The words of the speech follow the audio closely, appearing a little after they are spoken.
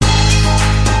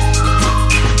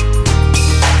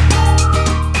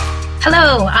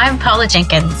Hello, I'm Paula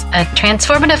Jenkins, a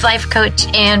transformative life coach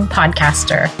and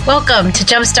podcaster. Welcome to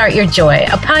Jumpstart Your Joy,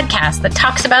 a podcast that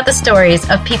talks about the stories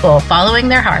of people following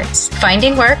their hearts,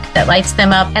 finding work that lights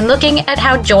them up, and looking at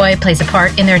how joy plays a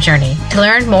part in their journey. To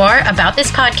learn more about this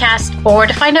podcast or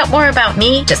to find out more about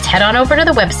me, just head on over to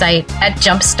the website at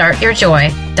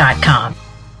jumpstartyourjoy.com.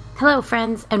 Hello,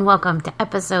 friends, and welcome to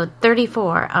episode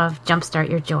 34 of Jumpstart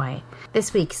Your Joy.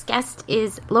 This week's guest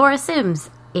is Laura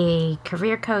Sims, a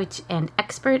career coach and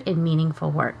expert in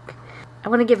meaningful work. I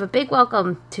want to give a big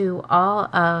welcome to all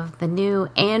of the new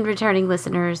and returning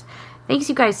listeners. Thanks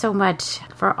you guys so much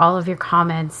for all of your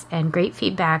comments and great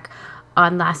feedback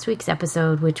on last week's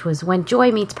episode, which was When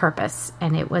Joy Meets Purpose,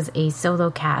 and it was a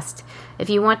solo cast. If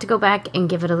you want to go back and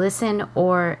give it a listen,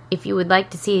 or if you would like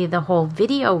to see the whole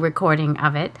video recording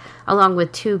of it, along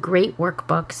with 2 great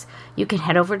workbooks, you can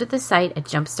head over to the site at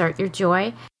Jumpstart Your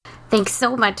Joy. Thanks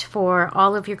so much for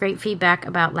all of your great feedback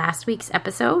about last week's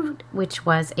episode, which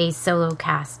was a solo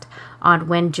cast on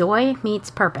When Joy Meets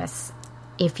Purpose.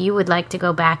 If you would like to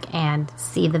go back and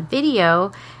see the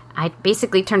video, I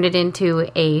basically turned it into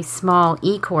a small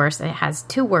e-course. It has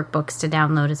 2 workbooks to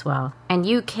download as well. And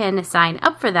you can sign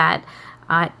up for that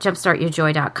at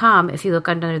jumpstartyourjoy.com. If you look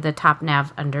under the top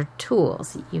nav under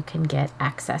tools, you can get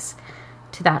access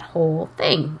to that whole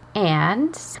thing.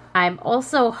 And I'm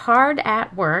also hard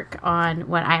at work on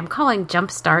what I am calling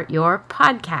Jumpstart Your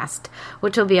Podcast,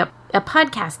 which will be a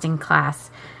podcasting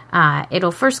class.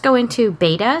 It'll first go into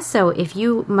beta, so if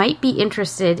you might be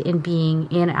interested in being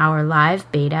in our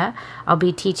live beta, I'll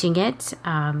be teaching it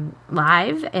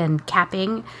live and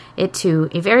capping it to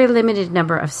a very limited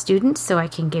number of students so I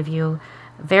can give you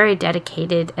very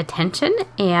dedicated attention.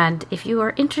 And if you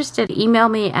are interested, email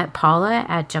me at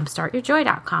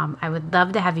paula@jumpstartyourjoy.com. I would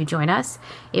love to have you join us.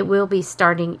 It will be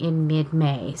starting in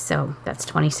mid-May, so that's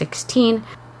 2016.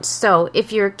 So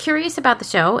if you're curious about the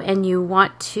show and you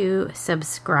want to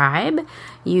subscribe,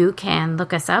 you can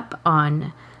look us up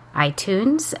on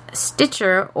iTunes,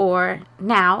 Stitcher, or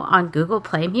now on Google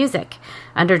Play Music.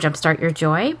 Under Jumpstart Your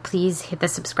Joy, please hit the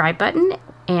subscribe button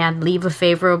and leave a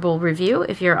favorable review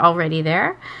if you're already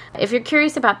there. If you're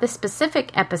curious about this specific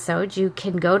episode, you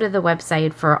can go to the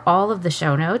website for all of the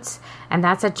show notes, and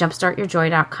that's at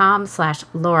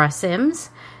jumpstartyourjoy.com/Laura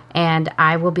Sims. And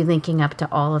I will be linking up to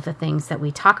all of the things that we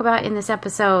talk about in this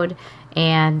episode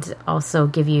and also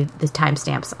give you the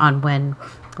timestamps on when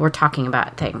we're talking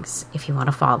about things if you want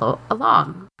to follow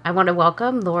along. I want to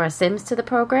welcome Laura Sims to the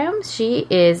program. She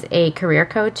is a career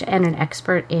coach and an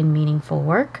expert in meaningful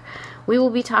work. We will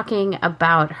be talking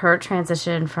about her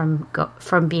transition from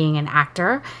being an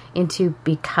actor into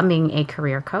becoming a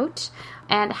career coach,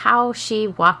 and how she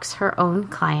walks her own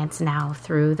clients now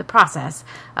through the process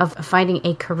of finding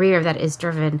a career that is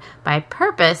driven by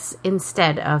purpose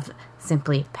instead of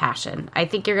simply passion. I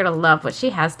think you're going to love what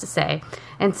she has to say.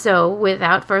 And so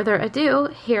without further ado,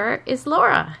 here is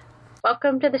Laura.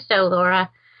 Welcome to the show, Laura.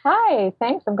 Hi,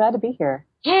 thanks. I'm glad to be here.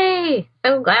 Yay!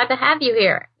 So glad to have you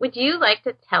here. Would you like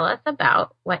to tell us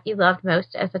about what you loved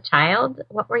most as a child?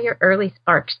 What were your early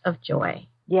sparks of joy?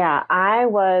 Yeah, I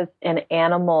was an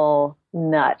animal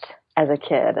nut as a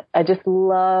kid. I just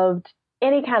loved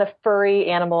any kind of furry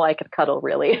animal I could cuddle,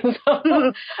 really.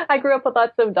 So I grew up with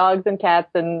lots of dogs and cats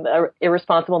and an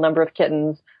irresponsible number of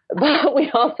kittens.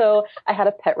 But I had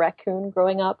a pet raccoon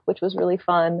growing up, which was really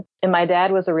fun. And my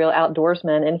dad was a real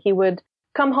outdoorsman, and he would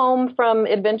come home from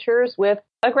adventures with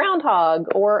a groundhog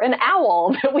or an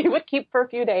owl that we would keep for a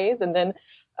few days and then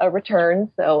return.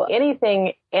 So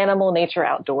anything animal, nature,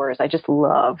 outdoors, I just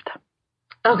loved.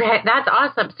 Okay, that's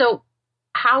awesome. So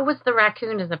how was the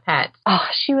raccoon as a pet? Oh,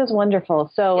 she was wonderful.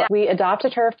 So we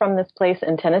adopted her from this place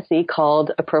in Tennessee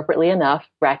called, appropriately enough,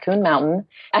 Raccoon Mountain.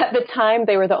 At the time,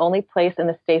 they were the only place in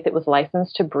the state that was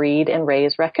licensed to breed and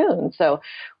raise raccoons. So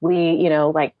we,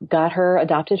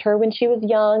 adopted her when she was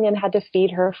young and had to feed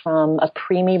her from a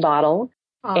preemie bottle.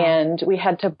 Oh. And we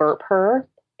had to burp her.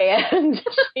 And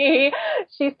she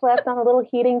slept on a little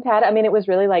heating pad. I mean, it was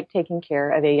really like taking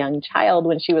care of a young child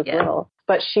when she was little.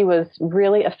 But she was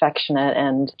really affectionate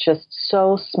and just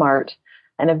so smart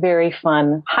and a very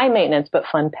fun, high maintenance, but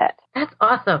fun pet. That's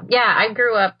awesome. Yeah, I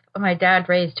grew up, my dad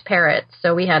raised parrots.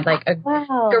 So we had like a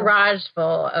garage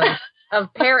full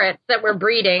of parrots that were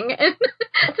breeding.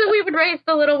 So we would raise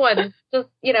the little ones just,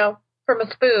 from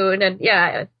a spoon. And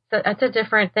that's a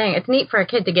different thing. It's neat for a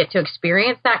kid to get to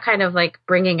experience that kind of like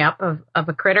bringing up of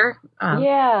a critter.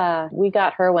 We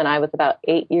got her when I was about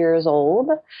 8 years old,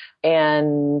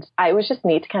 and it was just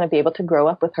neat to kind of be able to grow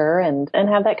up with her and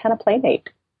have that kind of playmate.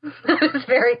 That was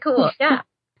very cool. Yeah.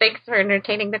 Thanks for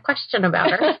entertaining the question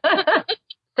about her.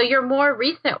 So your more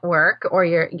recent work or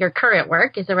your current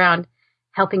work is around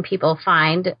helping people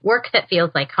find work that feels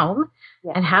like home.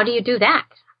 Yes. And how do you do that?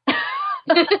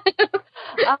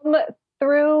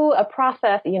 Through a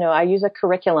process, I use a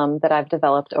curriculum that I've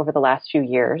developed over the last few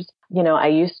years. I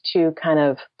used to kind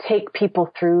of take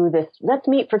people through this, let's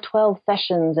meet for 12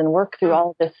 sessions and work through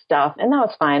all this stuff. And that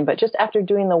was fine. But just after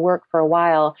doing the work for a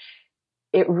while,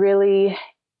 it really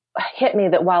hit me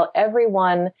that while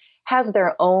everyone has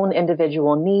their own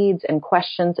individual needs and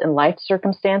questions and life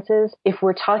circumstances, if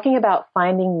we're talking about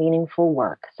finding meaningful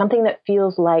work, something that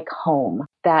feels like home,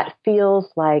 that feels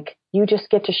like you just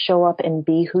get to show up and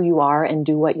be who you are and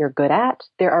do what you're good at,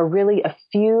 there are really a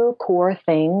few core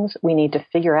things we need to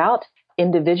figure out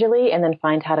individually and then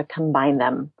find how to combine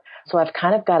them. So I've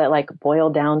kind of got it like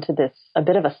boiled down to this, a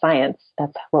bit of a science.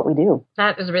 That's what we do.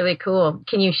 That is really cool.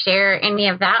 Can you share any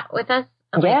of that with us?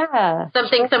 Yeah.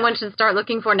 Something someone should start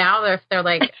looking for now if they're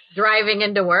like driving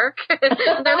into work. They're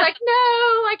like, no,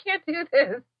 I can't do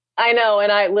this. I know.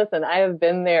 And I have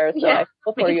been there. So I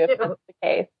feel for you if that's the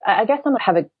case. I guess I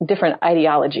have a different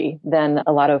ideology than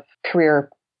a lot of career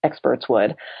experts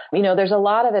would. There's a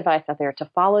lot of advice out there to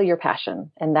follow your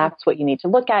passion. And that's what you need to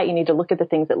look at. You need to look at the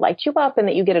things that light you up and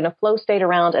that you get in a flow state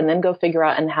around and then go figure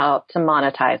out and how to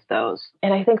monetize those.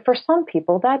 And I think for some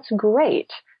people, that's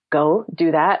great. Go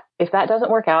do that. If that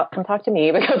doesn't work out, come talk to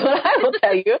me, because what I will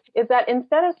tell you is that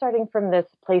instead of starting from this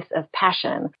place of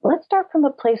passion, let's start from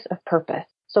a place of purpose.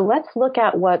 So let's look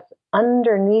at what's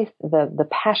underneath the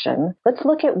passion. Let's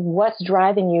look at what's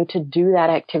driving you to do that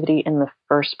activity in the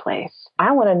first place.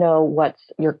 I want to know what's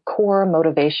your core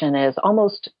motivation is,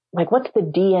 almost like what's the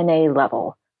DNA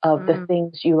level of the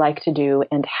things you like to do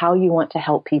and how you want to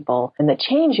help people and the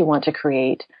change you want to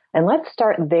create. And let's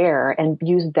start there and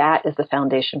use that as the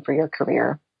foundation for your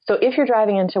career. So if you're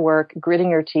driving into work,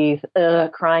 gritting your teeth,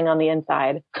 crying on the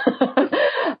inside,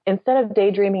 instead of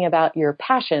daydreaming about your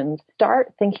passions,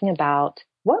 start thinking about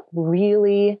what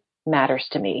really matters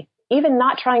to me. Even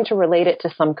not trying to relate it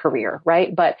to some career,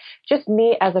 right? But just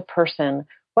me as a person,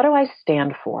 what do I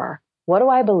stand for? What do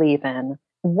I believe in?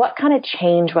 What kind of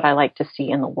change would I like to see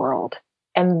in the world?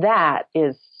 And that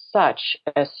is such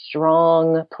a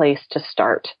strong place to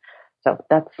start. So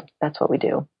that's what we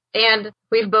do. And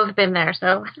we've both been there,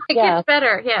 so it gets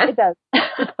better. Yeah, it does.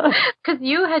 Because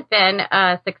you had been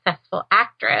a successful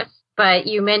actress, but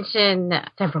you mentioned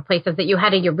several places that you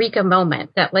had a eureka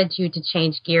moment that led you to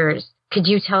change gears. Could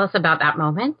you tell us about that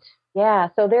moment? Yeah,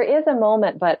 so there is a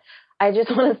moment, but I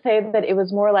just want to say that it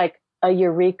was more like a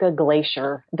eureka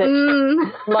glacier that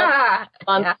took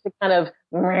months to kind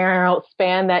of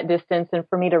span that distance and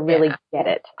for me to really get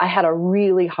it. I had a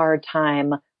really hard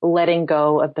time letting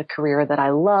go of the career that I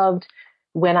loved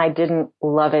when I didn't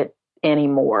love it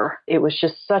anymore. It was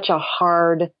just such a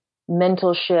hard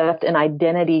mental shift, an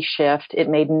identity shift. It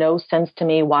made no sense to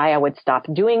me why I would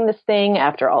stop doing this thing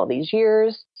after all these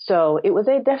years. So it was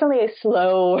definitely a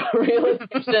slow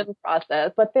realization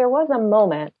process. But there was a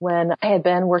moment when I had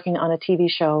been working on a TV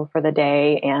show for the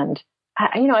day and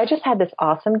I just had this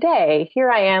awesome day. Here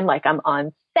I am, like I'm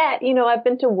on set, I've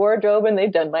been to wardrobe and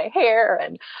they've done my hair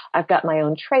and I've got my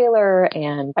own trailer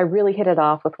and I really hit it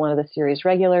off with one of the series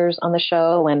regulars on the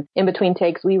show. And in between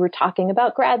takes, we were talking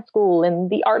about grad school and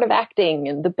the art of acting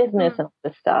and the business and all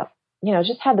this stuff.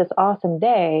 Just had this awesome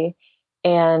day.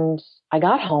 And I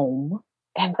got home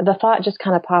and the thought just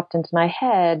kind of popped into my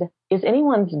head. Is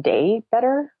anyone's day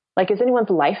better? Like, is anyone's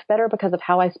life better because of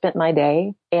how I spent my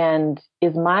day? And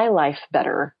is my life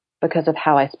better because of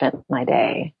how I spent my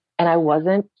day? And I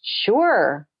wasn't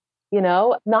sure,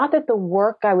 not that the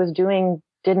work I was doing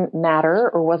didn't matter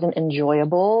or wasn't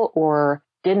enjoyable or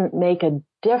didn't make a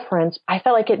difference. I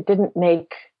felt like it didn't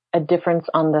make a difference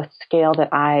on the scale that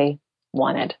I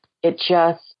wanted. It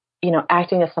just,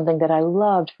 acting as something that I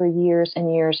loved for years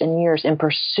and years and years and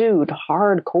pursued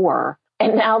hardcore.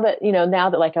 And now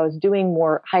that like I was doing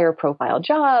more higher profile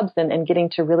jobs and getting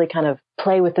to really kind of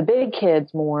play with the big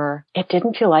kids more, it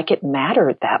didn't feel like it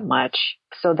mattered that much.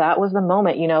 So that was the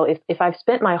moment, if I've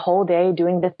spent my whole day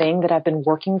doing the thing that I've been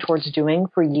working towards doing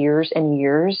for years and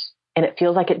years, and it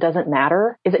feels like it doesn't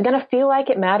matter, is it going to feel like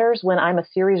it matters when I'm a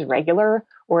series regular?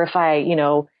 Or if I,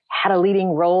 had a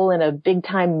leading role in a big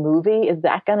time movie, is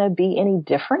that going to be any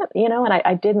different? And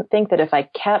I didn't think that if I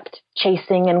kept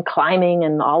chasing and climbing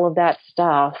and all of that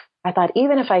stuff, I thought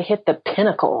even if I hit the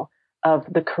pinnacle of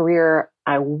the career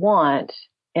I want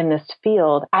in this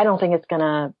field, I don't think it's going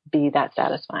to be that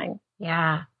satisfying.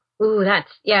 Yeah. Ooh,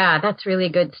 that's really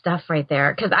good stuff right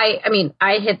there. Cause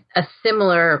I hit a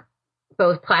similar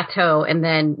both plateau and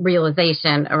then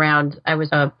realization around, I was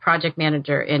a project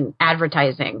manager in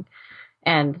advertising.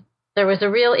 And there was a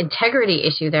real integrity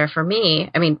issue there for me.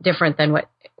 I mean, different than what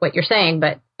you're saying,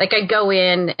 but like I'd go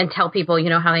in and tell people,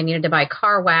 how they needed to buy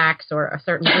car wax or a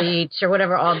certain bleach or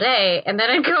whatever all day. And then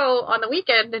I'd go on the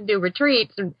weekend and do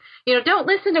retreats and, don't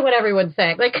listen to what everyone's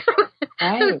saying. Like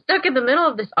I was stuck in the middle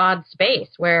of this odd space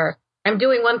where I'm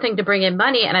doing one thing to bring in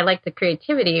money and I like the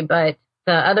creativity, but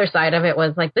the other side of it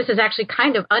was like, this is actually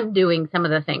kind of undoing some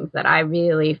of the things that I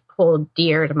really hold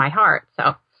dear to my heart.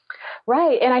 So.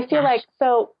 Right. And I feel like,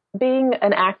 so being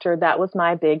an actor, that was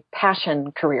my big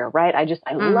passion career, right? I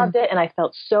loved it and I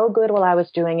felt so good while I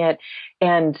was doing it.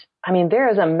 And I mean, there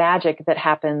is a magic that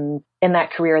happens in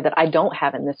that career that I don't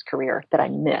have in this career that I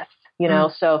miss.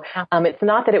 So it's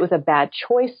not that it was a bad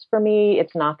choice for me.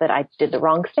 It's not that I did the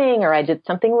wrong thing or I did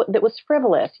something that was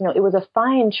frivolous. It was a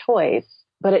fine choice,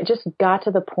 but it just got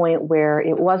to the point where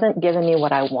it wasn't giving me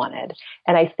what I wanted.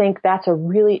 And I think that's a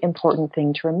really important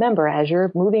thing to remember as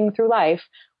you're moving through life.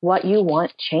 What you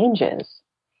want changes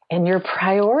and your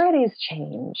priorities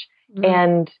change.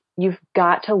 And you've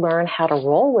got to learn how to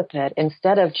roll with it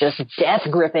instead of just death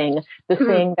gripping the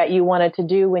thing that you wanted to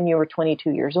do when you were 22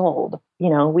 years old.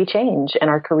 We change and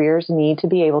our careers need to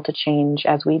be able to change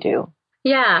as we do.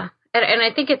 Yeah. And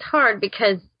I think it's hard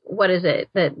because what is it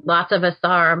that lots of us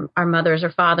our mothers or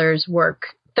fathers work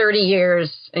 30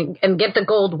 years and get the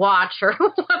gold watch or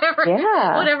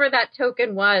whatever that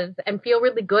token was and feel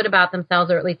really good about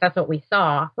themselves, or at least that's what we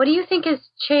saw. What do you think has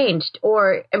changed?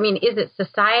 Or, I mean, is it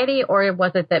society, or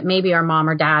was it that maybe our mom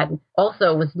or dad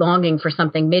also was longing for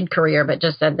something mid-career, but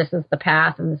just said, this is the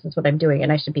path and this is what I'm doing and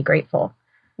I should be grateful?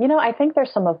 I think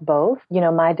there's some of both.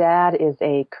 My dad is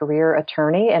a career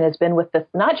attorney and has been with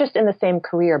not just in the same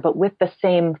career, but with the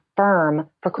same firm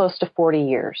for close to 40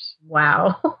 years.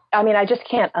 Wow. I mean, I just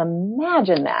can't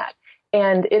imagine that.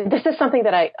 And this is something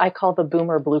that I call the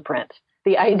boomer blueprint.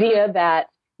 The idea that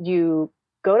you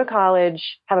go to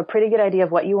college, have a pretty good idea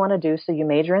of what you want to do. So you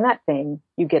major in that thing,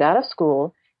 you get out of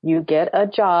school, you get a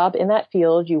job in that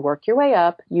field, you work your way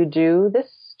up, you do this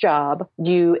job,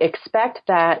 you expect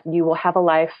that you will have a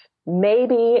life,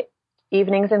 maybe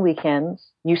evenings and weekends.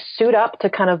 You suit up to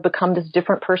kind of become this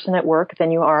different person at work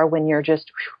than you are when you're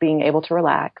just being able to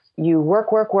relax. You work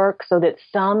so that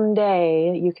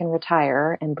someday you can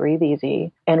retire and breathe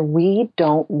easy. And we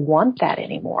don't want that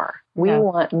anymore. We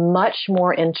want much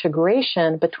more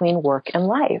integration between work and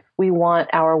life. We want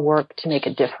our work to make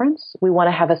a difference. We want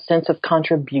to have a sense of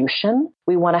contribution.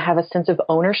 We want to have a sense of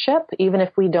ownership, even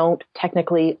if we don't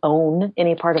technically own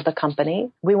any part of the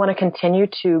company. We want to continue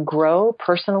to grow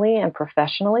personally and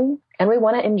professionally. And we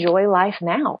want to enjoy life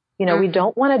now. We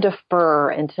don't want to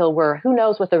defer until who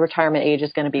knows what the retirement age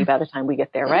is going to be by the time we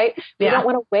get there, right? We don't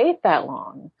want to wait that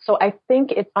long. So I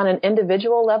think it's on an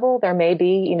individual level, there may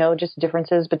be, just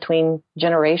differences between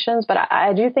generations, but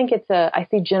I do think I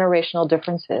see generational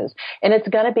differences, and it's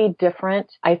going to be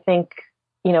different. I think,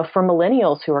 for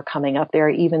millennials who are coming up, there are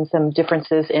even some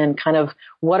differences in kind of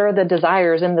what are the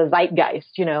desires in the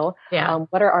zeitgeist,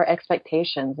 what are our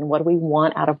expectations and what do we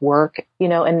want out of work,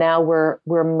 and now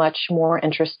we're much more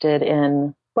interested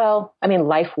in,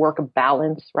 life-work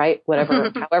balance, right?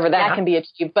 However that can be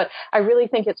achieved. But I really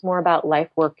think it's more about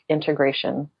life-work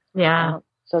integration. Yeah.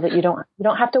 So that you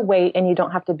don't have to wait and you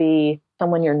don't have to be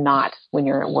someone you're not when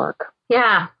you're at work.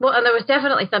 Yeah. Well, and there was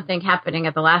definitely something happening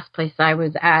at the last place I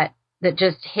was at that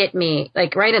just hit me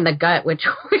like right in the gut, which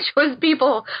was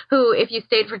people who, if you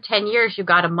stayed for 10 years, you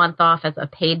got a month off as a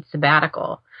paid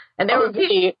sabbatical. And there were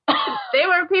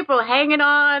people hanging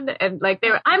on and like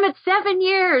I'm at 7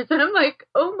 years. And I'm like,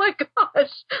 oh my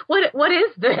gosh, what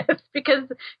is this? Because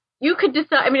you could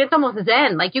decide, it's almost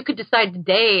zen. Like you could decide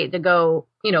today to go,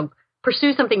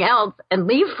 pursue something else and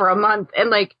leave for a month.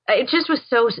 And like, it just was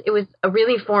it was a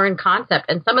really foreign concept.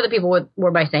 And some of the people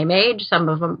were my same age. Some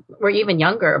of them were even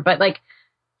younger, but like,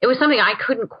 it was something I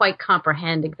couldn't quite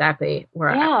comprehend exactly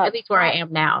at least where I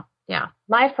am now. Yeah.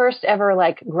 My first ever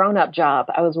grown up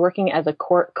job, I was working as a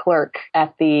court clerk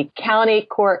at the county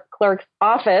court clerk's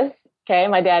office. Okay.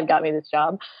 My dad got me this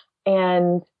job,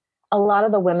 and a lot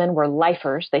of the women were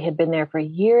lifers. They had been there for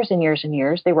years and years and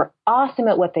years. They were awesome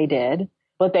at what they did,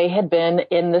 but they had been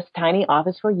in this tiny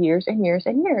office for years and years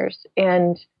and years.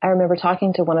 And I remember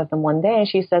talking to one of them one day, and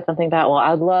she said something about, well,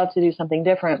 I'd love to do something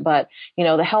different, but,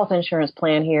 the health insurance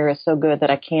plan here is so good that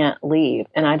I can't leave.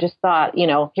 And I just thought,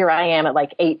 here I am at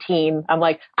 18. I'm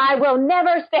like, I will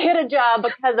never stay at a job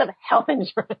because of health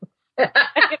insurance.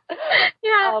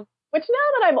 Yeah. Which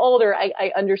now that I'm older,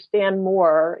 I understand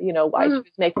more, why she was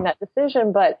making that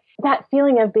decision. But that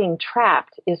feeling of being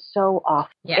trapped is so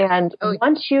awful. Yes. And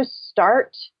once you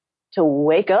start to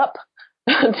wake up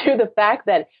to the fact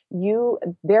that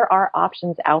there are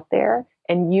options out there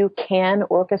and you can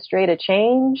orchestrate a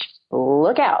change,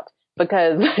 look out,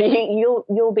 because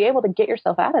you'll be able to get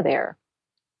yourself out of there.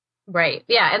 Right.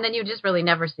 Yeah. And then you just really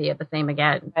never see it the same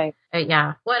again. Right.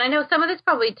 Yeah. Well, and I know some of this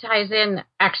probably ties in.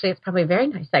 Actually, it's probably a very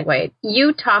nice segue.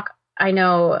 You talk, I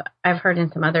know I've heard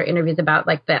in some other interviews about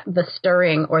like the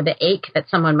stirring or the ache that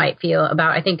someone might feel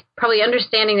about, I think, probably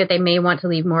understanding that they may want to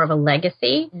leave more of a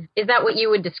legacy. Is that what you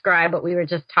would describe what we were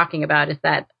just talking about? Is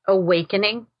that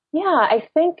awakening? Yeah, I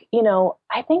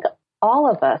think all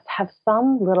of us have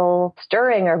some little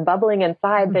stirring or bubbling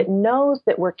inside that knows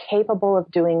that we're capable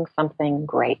of doing something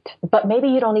great. But maybe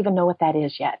you don't even know what that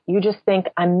is yet. You just think,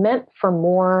 I'm meant for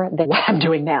more than what I'm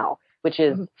doing now, which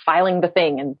is filing the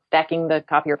thing and stacking the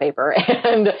copier paper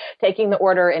and taking the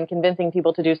order and convincing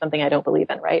people to do something I don't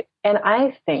believe in, right? And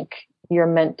I think you're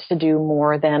meant to do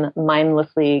more than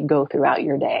mindlessly go throughout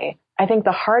your day. I think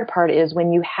the hard part is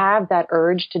when you have that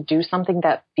urge to do something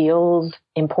that feels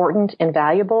important and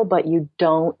valuable, but you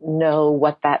don't know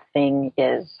what that thing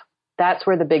is. That's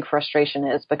where the big frustration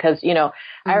is because,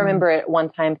 I remember at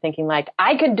one time thinking like,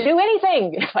 I could do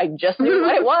anything if I just knew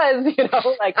what it was,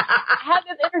 like I have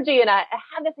this energy and I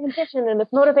have this ambition and this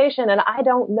motivation and I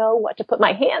don't know what to put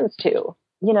my hands to,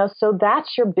 so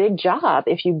that's your big job.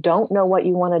 If you don't know what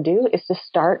you want to do, is to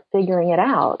start figuring it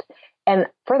out. And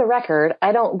for the record,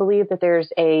 I don't believe that there's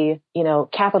a,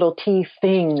 capital T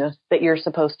thing that you're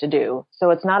supposed to do.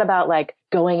 So it's not about like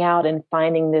going out and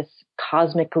finding this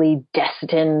cosmically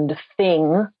destined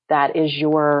thing that is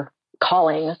your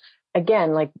calling.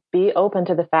 Again, like be open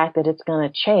to the fact that it's going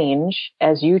to change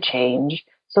as you change.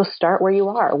 So start where you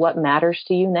are. What matters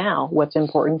to you now? What's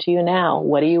important to you now?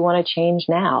 What do you want to change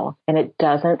now? And it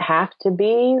doesn't have to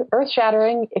be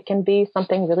earth-shattering. It can be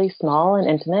something really small and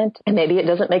intimate. And maybe it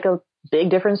doesn't make a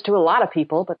big difference to a lot of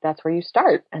people, but that's where you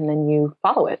start and then you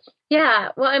follow it. Yeah.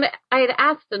 Well, and I had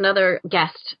asked another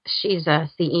guest, she's a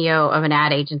CEO of an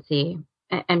ad agency,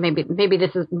 and maybe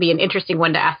this would be an interesting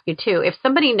one to ask you too. If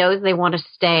somebody knows they want to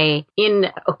stay in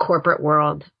a corporate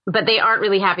world, but they aren't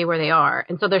really happy where they are,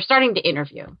 and so they're starting to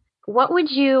interview, what would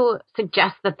you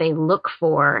suggest that they look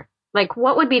for? Like,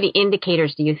 what would be the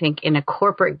indicators, do you think, in a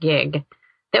corporate gig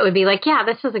that would be like, yeah,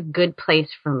 this is a good place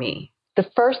for me? The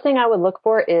first thing I would look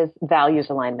for is values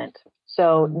alignment.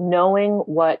 So knowing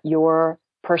what your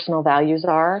personal values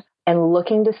are and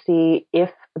looking to see if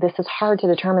this is hard to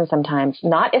determine sometimes,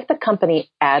 not if the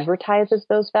company advertises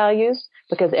those values,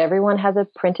 because everyone has a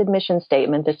printed mission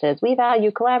statement that says we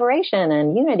value collaboration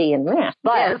and unity and blah.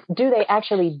 But do they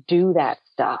actually do that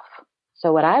stuff?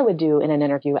 So what I would do in an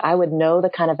interview, I would know the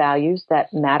kind of values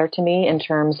that matter to me in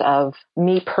terms of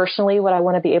me personally, what I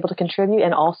want to be able to contribute,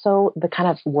 and also the kind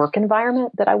of work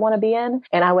environment that I want to be in.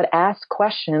 And I would ask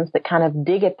questions that kind of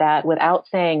dig at that without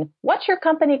saying, what's your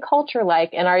company culture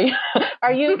like? And are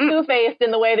you two-faced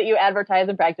in the way that you advertise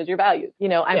and practice your values?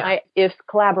 If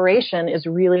collaboration is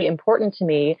really important to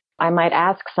me, I might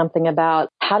ask something about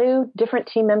how do different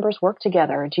team members work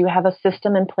together? Do you have a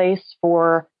system in place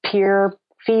for peer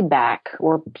feedback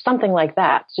or something like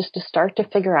that, just to start to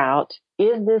figure out,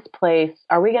 is this place,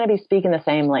 are we going to be speaking the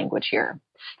same language here?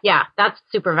 Yeah, that's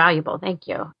super valuable. Thank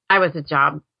you. I was a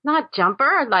job, not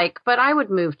jumper, but I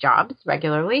would move jobs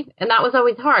regularly. And that was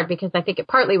always hard because I think it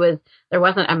partly was, there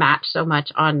wasn't a match so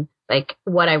much on like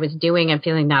what I was doing and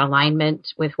feeling that alignment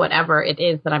with whatever it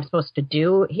is that I'm supposed to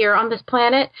do here on this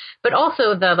planet. But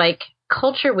also the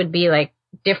culture would be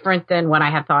different than what I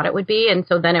had thought it would be. And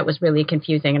so then it was really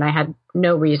confusing and I had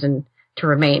no reason to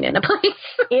remain in a place.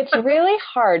 It's really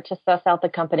hard to suss out the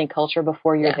company culture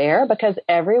before you're there because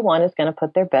everyone is going to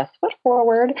put their best foot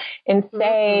forward and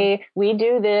say, we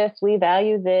do this, we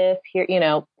value this here,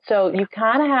 So you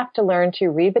kind of have to learn to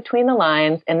read between the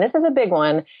lines. And this is a big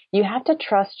one. You have to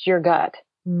trust your gut.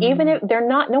 Even if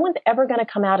no one's ever going to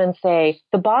come out and say,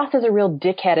 the boss is a real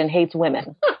dickhead and hates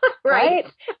women. Right?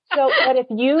 So, but if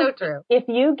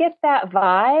you get that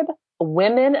vibe,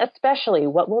 women especially,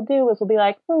 what we'll do is we'll be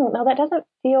like, no, that doesn't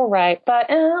feel right,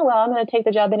 but I'm going to take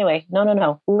the job anyway.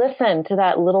 No. Listen to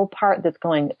that little part that's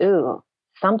going, ooh,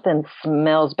 something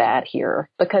smells bad here.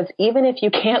 Because even if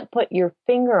you can't put your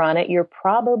finger on it, you're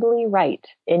probably right.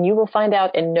 And you will find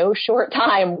out in no short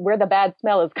time where the bad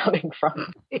smell is coming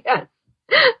from. Yes.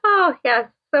 Oh, yes.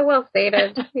 So well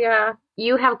stated. Yeah.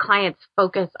 You have clients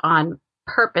focus on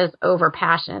purpose over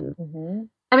passion. Mm-hmm.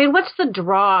 I mean, what's the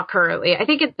draw currently? I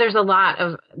think there's a lot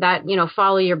of that,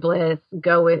 follow your bliss,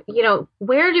 go with,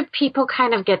 where do people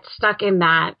kind of get stuck in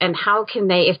that? And how can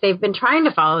they, if they've been trying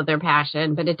to follow their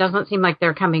passion, but it doesn't seem like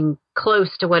they're coming close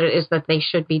to what it is that they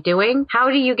should be doing, how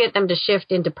do you get them to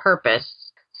shift into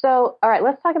purpose? So, all right,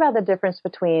 let's talk about the difference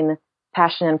between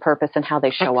passion and purpose and how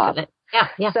they show up.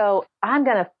 Yeah. So I'm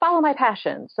going to follow my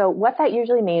passion. So what that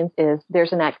usually means is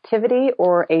there's an activity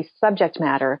or a subject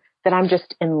matter that I'm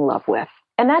just in love with.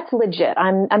 And that's legit.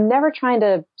 I'm never trying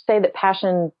to say that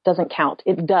passion doesn't count.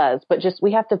 It does, but just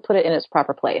we have to put it in its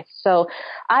proper place. So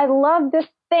I love this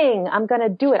thing. I'm going to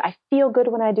do it. I feel good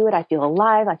when I do it. I feel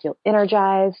alive. I feel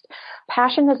energized.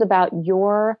 Passion is about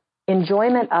your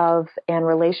enjoyment of and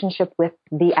relationship with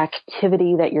the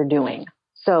activity that you're doing.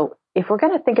 So if we're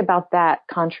going to think about that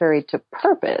contrary to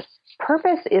purpose,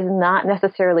 purpose is not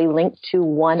necessarily linked to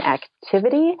one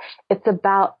activity. It's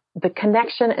about the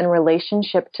connection and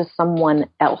relationship to someone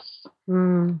else.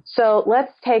 So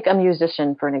let's take a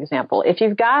musician for an example. If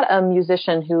you've got a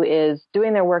musician who is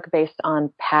doing their work based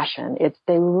on passion,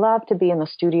 they love to be in the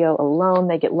studio alone.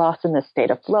 They get lost in this state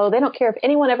of flow. They don't care if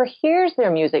anyone ever hears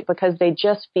their music because they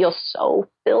just feel so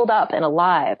filled up and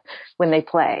alive when they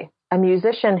play. A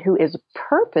musician who is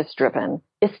purpose-driven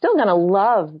is still going to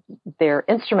love their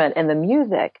instrument and the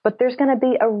music, but there's going to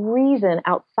be a reason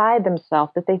outside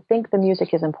themselves that they think the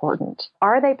music is important.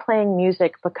 Are they playing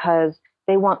music because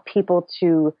they want people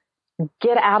to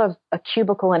get out of a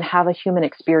cubicle and have a human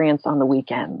experience on the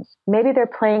weekends? Maybe they're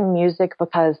playing music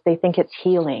because they think it's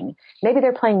healing. Maybe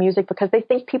they're playing music because they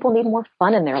think people need more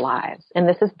fun in their lives, and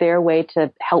this is their way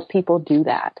to help people do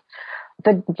that.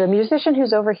 The musician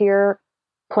who's over here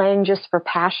playing just for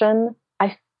passion,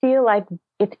 I feel like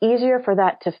it's easier for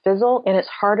that to fizzle and it's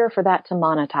harder for that to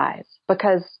monetize,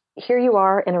 because here you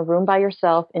are in a room by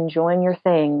yourself enjoying your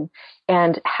thing,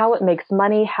 and how it makes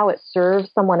money, how it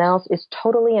serves someone else is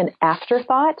totally an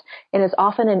afterthought and is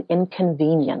often an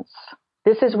inconvenience.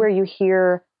 This is where you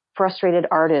hear frustrated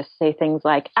artists say things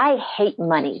like, I hate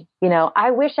money.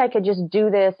 I wish I could just do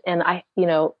this, and I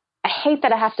hate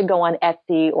that I have to go on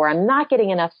Etsy, or I'm not getting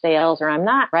enough sales, or I'm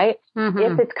not, right?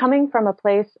 If it's coming from a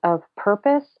place of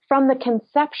purpose, from the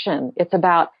conception, it's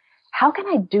about, how can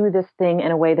I do this thing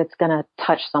in a way that's going to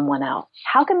touch someone else?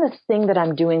 How can this thing that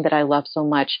I'm doing that I love so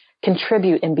much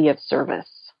contribute and be of service?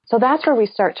 So that's where we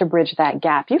start to bridge that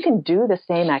gap. You can do the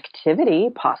same activity,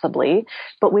 possibly,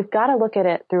 but we've got to look at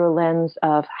it through a lens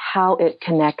of how it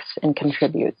connects and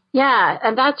contributes. Yeah,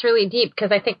 and that's really deep,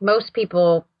 because I think most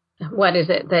people, what is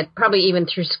it, that probably even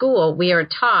through school, we are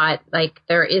taught like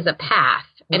there is a path,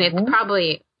 and it's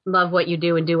probably love what you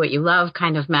do and do what you love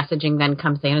kind of messaging then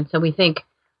comes in. And so we think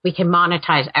we can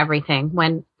monetize everything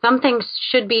when some things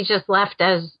should be just left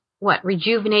as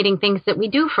rejuvenating things that we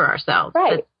do for ourselves.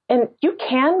 Right. And you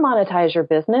can monetize your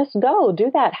business. Go do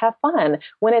that. Have fun.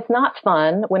 When it's not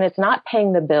fun, when it's not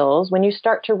paying the bills, when you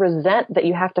start to resent that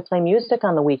you have to play music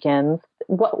on the weekends,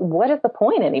 what is the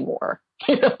point anymore?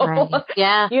 Right.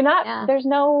 Yeah. There's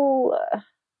no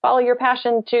follow your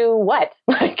passion to what?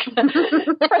 Like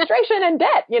frustration and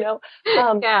debt,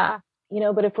 Yeah.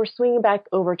 But if we're swinging back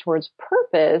over towards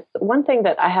purpose, one thing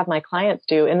that I have my clients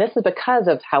do, and this is because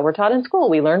of how we're taught in school,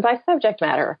 we learn by subject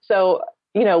matter. So,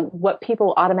 what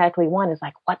people automatically want is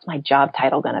like, what's my job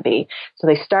title going to be? So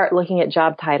they start looking at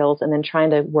job titles and then trying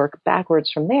to work backwards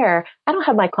from there. I don't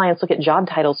have my clients look at job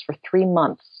titles for 3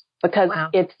 months, because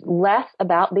it's less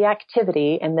about the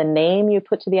activity and the name you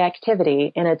put to the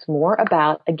activity. And it's more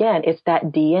about, again, it's that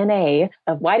DNA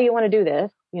of, why do you want to do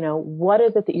this? What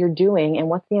is it that you're doing, and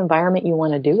what's the environment you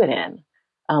want to do it in?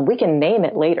 We can name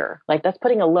it later. Like, that's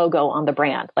putting a logo on the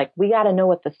brand. Like, we got to know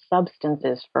what the substance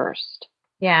is first.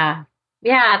 Yeah.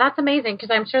 Yeah, that's amazing,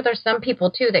 because I'm sure there's some people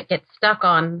too that get stuck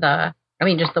on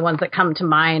just the ones that come to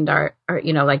mind are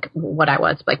like what I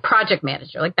was, like project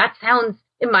manager. Like, that sounds,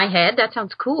 in my head, that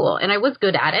sounds cool. And I was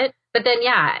good at it. But then,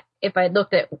 if I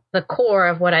looked at the core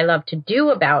of what I love to do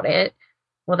about it,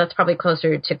 well, that's probably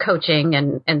closer to coaching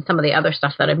and some of the other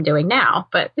stuff that I'm doing now.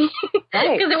 But because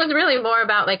it was really more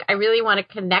about, like, I really want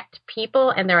to connect people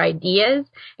and their ideas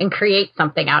and create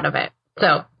something out of it.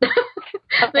 So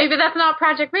maybe that's not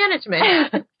project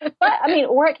management. But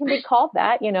or it can be called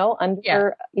that,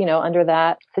 under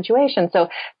that situation. So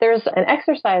there's an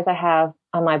exercise I have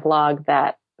on my blog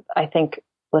that I think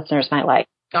listeners might like.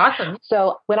 Awesome.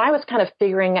 So when I was kind of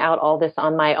figuring out all this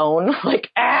on my own,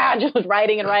 just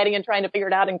writing and trying to figure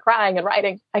it out and crying and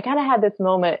writing, I kind of had this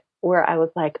moment where I was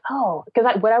like,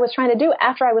 because what I was trying to do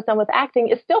after I was done with acting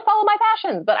is still follow my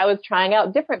passions, but I was trying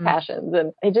out different passions,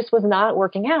 and it just was not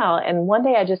working out. And one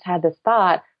day I just had this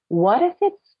thought, what if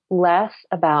it's less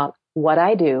about what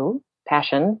I do,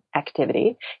 passion,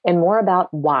 activity, and more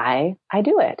about why I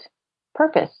do it?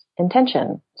 Purpose,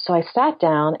 intention. So I sat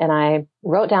down and I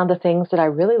wrote down the things that I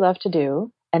really love to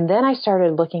do. And then I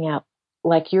started looking at,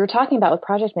 like you were talking about with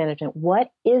project management,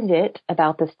 what is it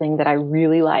about this thing that I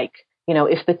really like?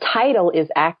 If the title is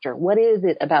actor, what is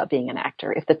it about being an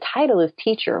actor? If the title is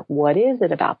teacher, what is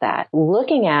it about that?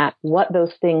 Looking at what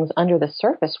those things under the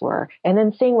surface were and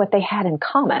then seeing what they had in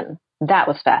common. That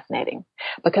was fascinating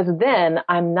because then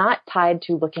I'm not tied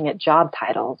to looking at job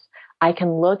titles. I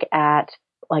can look at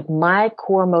like my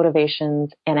core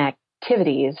motivations and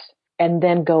activities and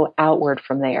then go outward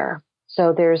from there.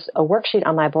 So there's a worksheet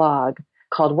on my blog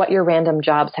called What Your Random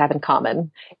Jobs Have in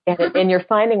Common. And you're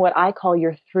finding what I call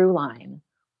your through line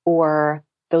or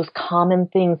those common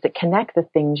things that connect the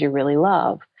things you really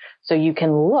love. So you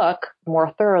can look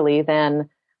more thoroughly than,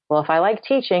 well, if I like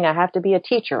teaching, I have to be a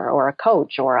teacher or a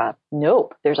coach or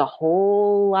nope. There's a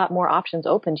whole lot more options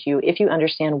open to you if you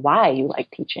understand why you like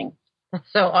teaching.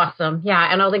 That's so awesome.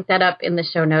 Yeah. And I'll link that up in the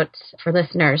show notes for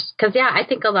listeners. Cause I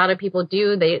think a lot of people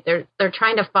do, they're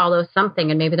trying to follow something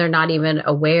and maybe they're not even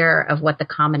aware of what the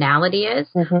commonality is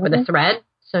or the thread.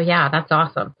 So yeah, that's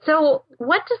awesome. So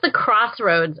what does the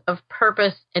crossroads of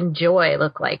purpose and joy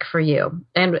look like for you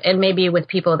and maybe with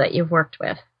people that you've worked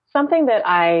with? Something that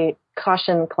I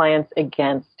caution clients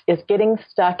against is getting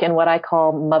stuck in what I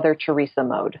call Mother Teresa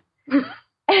mode. And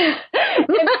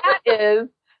that is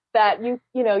that you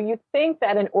think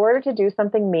that in order to do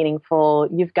something meaningful,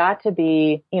 you've got to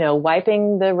be,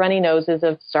 wiping the runny noses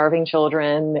of starving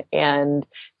children and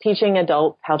teaching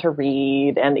adults how to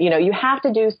read. And, you have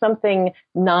to do something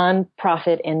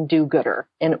nonprofit and do-gooder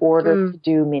in order to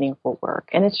do meaningful work.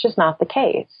 And it's just not the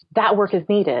case. That work is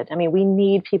needed. I mean, we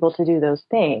need people to do those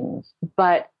things.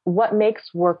 But what makes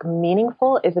work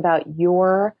meaningful is about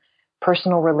your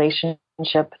personal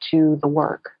relationship to the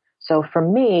work. So for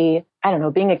me, I don't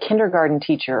know, being a kindergarten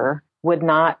teacher would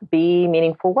not be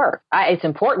meaningful work. It's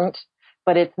important,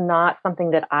 but it's not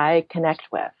something that I connect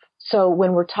with. So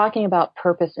when we're talking about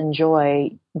purpose and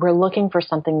joy, we're looking for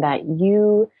something that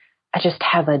you just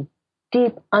have a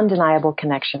deep, undeniable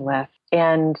connection with.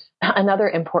 And another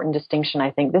important distinction,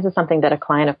 I think, this is something that a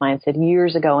client of mine said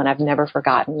years ago and I've never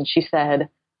forgotten. She said,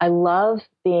 I love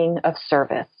being of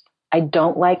service. I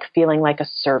don't like feeling like a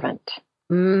servant.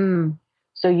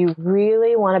 So you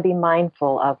really want to be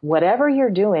mindful of whatever you're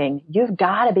doing, you've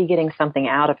got to be getting something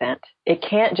out of it. It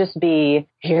can't just be,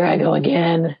 here I go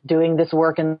again, doing this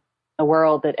work in the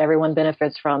world that everyone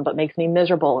benefits from, but makes me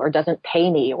miserable or doesn't pay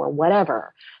me or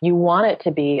whatever. You want it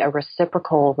to be a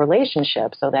reciprocal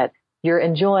relationship so that you're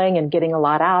enjoying and getting a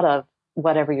lot out of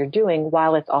whatever you're doing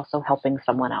while it's also helping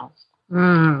someone else.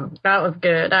 That was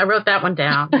good. I wrote that one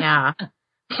down. Yeah.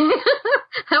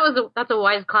 That's a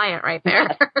wise client right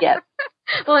there. Yes.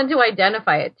 Well, and to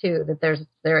identify it too, that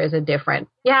there is a difference.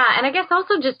 Yeah. And I guess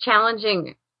also just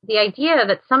challenging the idea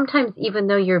that sometimes even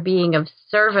though you're being of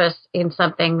service in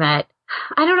something that,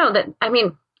 I don't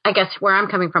know, I guess where I'm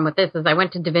coming from with this is I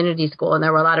went to divinity school and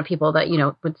there were a lot of people that,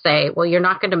 would say, well, you're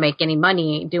not going to make any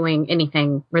money doing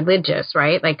anything religious,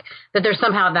 right? Like that there's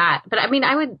somehow that. But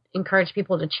I would encourage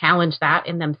people to challenge that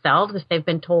in themselves if they've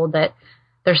been told that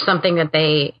there's something that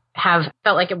they have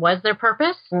felt like it was their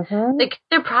purpose. Like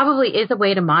there probably is a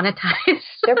way to monetize.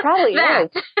 There probably is.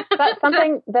 But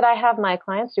something that I have my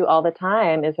clients do all the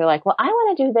time is they're like, well, I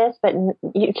want to do this, but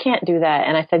you can't do that.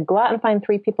 And I said, go out and find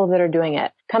 3 people that are doing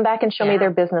it. Come back and show me their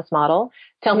business model.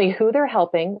 Tell me who they're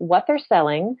helping, what they're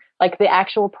selling, like the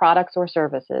actual products or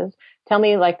services. Tell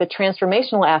me like the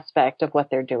transformational aspect of what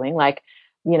they're doing. Like,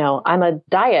 I'm a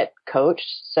diet coach.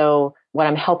 So what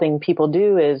I'm helping people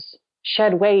do is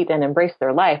shed weight and embrace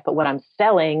their life. But what I'm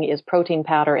selling is protein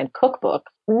powder and cookbooks.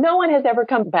 No one has ever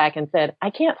come back and said,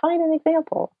 I can't find an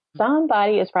example.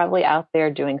 Somebody is probably out there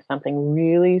doing something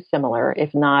really similar,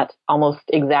 if not almost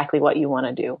exactly what you want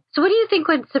to do. So what do you think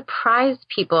would surprise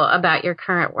people about your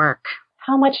current work?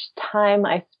 How much time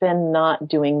I spend not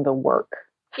doing the work.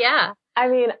 Yeah.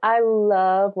 I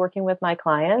love working with my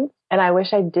clients and I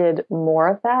wish I did more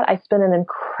of that. I spend an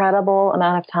incredible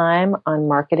amount of time on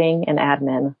marketing and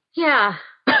admin. Yeah.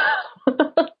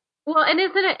 Well, and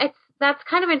that's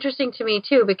kind of interesting to me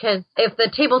too, because if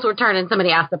the tables were turned and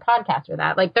somebody asked the podcaster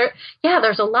that, like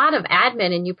there's a lot of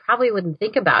admin and you probably wouldn't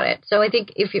think about it. So I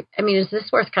think is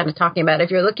this worth kind of talking about? If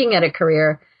you're looking at a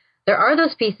career, there are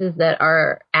those pieces that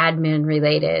are admin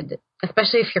related,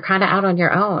 especially if you're kind of out on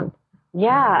your own.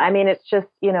 Yeah. It's just,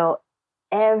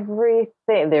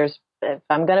 everything. If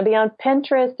I'm going to be on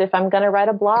Pinterest, if I'm going to write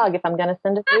a blog, if I'm going to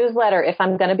send a newsletter, if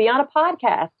I'm going to be on a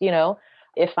podcast,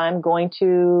 if I'm going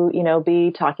to,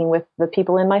 be talking with the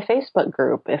people in my Facebook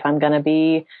group, if I'm going to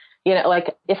be,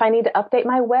 if I need to update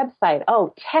my website,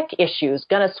 tech issues,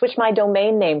 going to switch my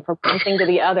domain name from one thing to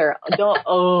the other.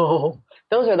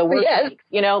 Those are the worst weeks,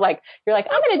 you're like,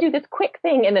 I'm going to do this quick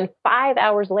thing. And then 5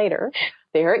 hours later,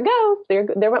 there it goes.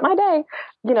 There went my day.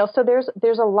 So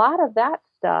there's a lot of that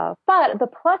stuff. But the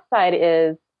plus side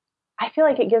is I feel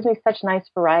like it gives me such nice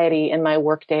variety in my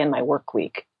work day and my work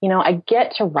week. You know, I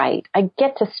get to write, I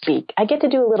get to speak, I get to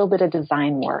do a little bit of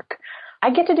design work.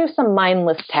 I get to do some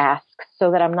mindless tasks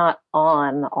so that I'm not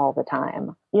on all the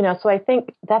time. You know, so I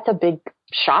think that's a big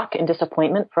shock and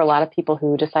disappointment for a lot of people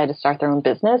who decide to start their own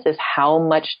business is how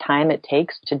much time it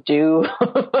takes to do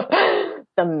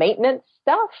the maintenance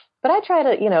stuff. But I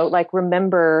try to, you know, like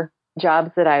remember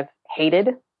jobs that I've hated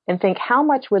and think, how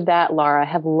much would that, Laura,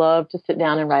 have loved to sit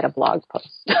down and write a blog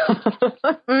post?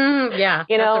 Yeah,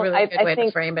 you know, that's a really good way I think,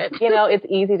 to frame it. You know, it's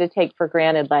easy to take for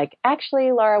granted. Like,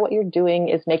 actually, Laura, what you're doing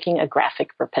is making a graphic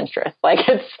for Pinterest. Like,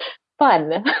 it's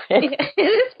fun. It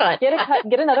is fun.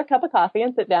 Get another cup of coffee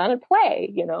and sit down and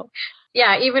play, you know.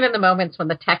 Yeah, even in the moments when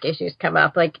the tech issues come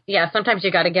up, like, yeah, sometimes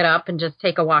you got to get up and just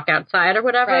take a walk outside or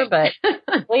whatever. Right. But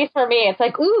at least for me, it's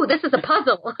like, ooh, this is a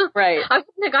puzzle. Right. I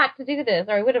wouldn't have got to do this,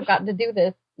 or I would have gotten to do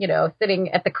this, you know, sitting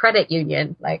at the credit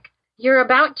union. Like, you're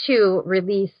about to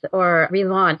release or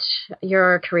relaunch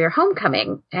your career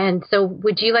homecoming. And so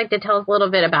would you like to tell us a little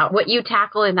bit about what you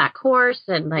tackle in that course?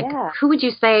 And like, who would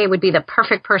you say would be the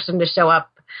perfect person to show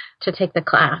up to take the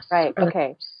class? Right.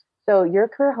 Okay. So Your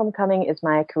Career Homecoming is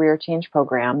my career change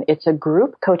program. It's a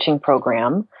group coaching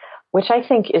program, which I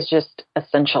think is just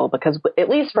essential because at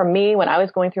least for me, when I was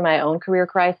going through my own career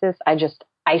crisis, I just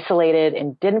isolated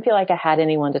and didn't feel like I had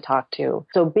anyone to talk to.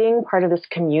 So being part of this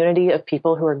community of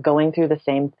people who are going through the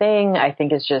same thing, I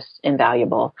think is just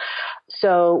invaluable.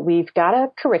 So we've got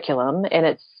a curriculum and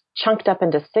it's chunked up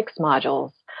into 6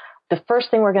 modules. The first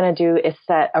thing we're going to do is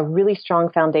set a really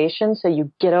strong foundation so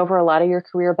you get over a lot of your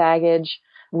career baggage.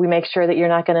 We make sure that you're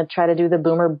not going to try to do the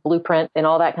boomer blueprint and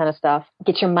all that kind of stuff.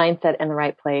 Get your mindset in the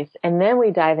right place. And then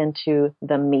we dive into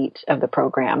the meat of the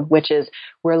program, which is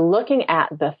we're looking at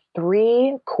the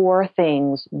 3 core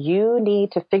things you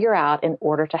need to figure out in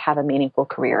order to have a meaningful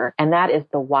career. And that is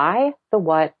the why, the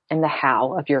what, and the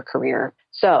how of your career.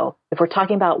 So if we're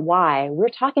talking about why, we're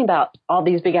talking about all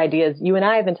these big ideas you and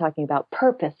I have been talking about: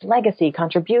 purpose, legacy,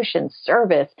 contribution,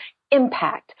 service,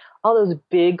 impact. All those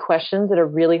big questions that are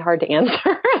really hard to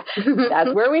answer.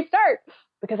 That's where we start.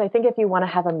 Because I think if you want to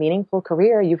have a meaningful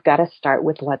career, you've got to start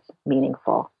with what's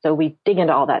meaningful. So we dig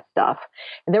into all that stuff.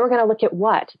 And then we're going to look at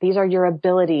what? These are your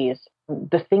abilities,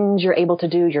 the things you're able to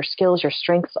do, your skills, your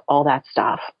strengths, all that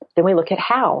stuff. Then we look at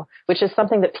how, which is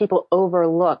something that people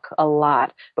overlook a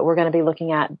lot. But we're going to be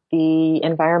looking at the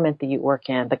environment that you work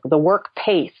in, the work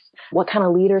pace, what kind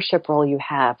of leadership role you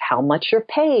have, how much you're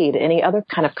paid, any other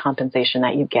kind of compensation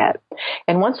that you get.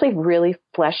 And once we've really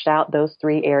fleshed out those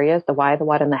 3 areas, the why, the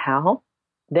what, and the how,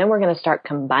 then we're going to start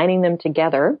combining them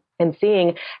together and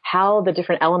seeing how the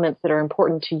different elements that are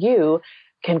important to you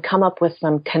can come up with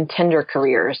some contender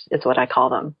careers, is what I call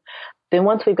them. Then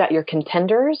once we've got your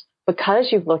contenders, because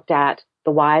you've looked at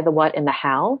the why, the what, and the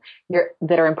how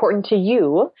that are important to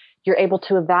you, you're able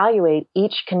to evaluate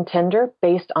each contender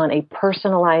based on a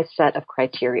personalized set of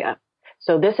criteria.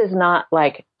 So this is not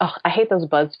like, oh, I hate those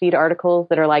BuzzFeed articles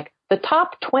that are like, the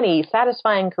top 20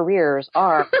 satisfying careers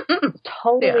are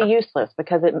totally useless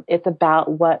because it's about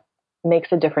what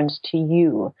makes a difference to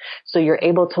you. So you're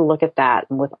able to look at that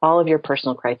with all of your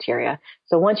personal criteria.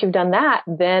 So once you've done that,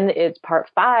 then it's part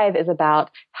 5 is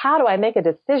about how do I make a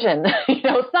decision? You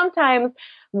know, sometimes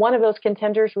one of those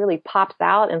contenders really pops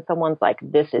out and someone's like,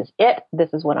 this is it. This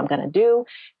is what I'm going to do.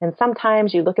 And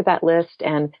sometimes you look at that list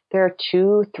and there are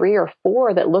 2, 3, or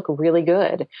 4 that look really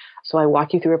good. So I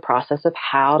walk you through a process of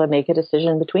how to make a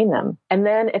decision between them. And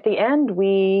then at the end,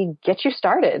 we get you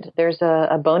started. There's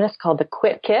a bonus called the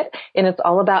Quit Kit, and it's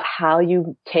all about how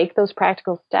you take those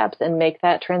practical steps and make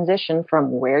that transition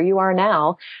from where you are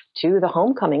now to the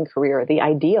homecoming career, the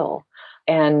ideal.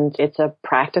 And it's a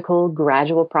practical,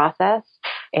 gradual process.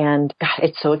 And God,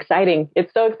 it's so exciting.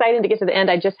 It's so exciting to get to the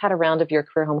end. I just had a round of Your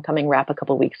Career Homecoming wrap a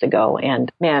couple of weeks ago.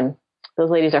 And man, those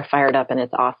ladies are fired up and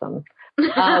it's awesome.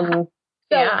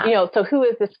 So who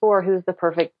is this for? Who's the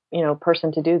perfect,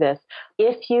 person to do this?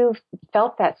 If you've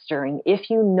felt that stirring, if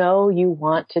you know you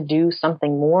want to do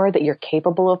something more, that you're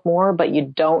capable of more, but you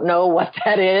don't know what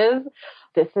that is,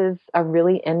 this is a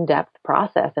really in-depth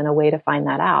process and a way to find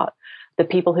that out. The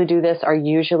people who do this are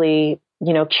usually,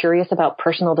 curious about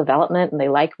personal development and they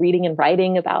like reading and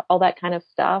writing about all that kind of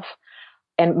stuff.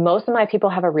 And most of my people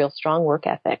have a real strong work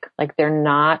ethic. Like they're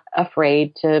not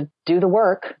afraid to do the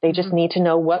work. They just need to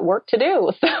know what work to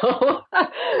do.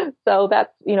 So that's,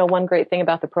 one great thing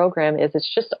about the program is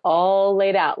it's just all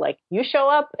laid out. Like you show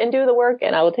up and do the work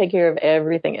and I will take care of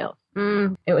everything else.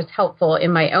 It was helpful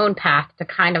in my own path to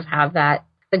kind of have that,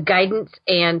 the guidance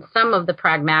and some of the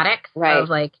pragmatics of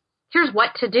like, here's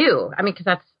what to do. I mean, because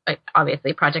that's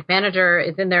obviously project manager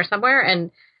is in there somewhere.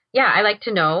 And yeah, I like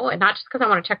to know, and not just because I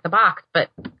want to check the box, but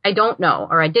I don't know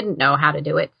or I didn't know how to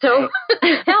do it. So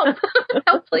help,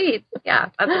 please. Yeah,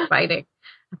 that's exciting.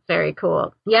 That's very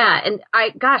cool. Yeah. And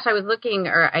I was looking,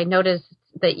 or I noticed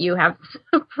that you have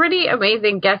some pretty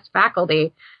amazing guest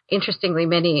faculty, interestingly,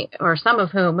 many or some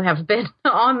of whom have been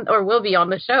on or will be on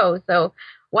the show. So,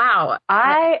 wow.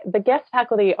 The guest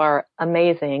faculty are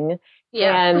amazing.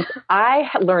 Yeah. And I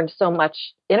learned so much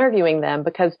interviewing them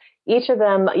because each of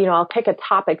them, I'll pick a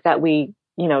topic that we,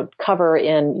 cover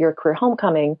in Your Career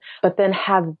Homecoming, but then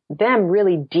have them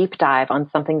really deep dive on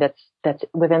something that's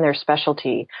within their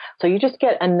specialty. So you just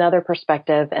get another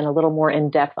perspective and a little more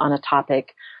in depth on a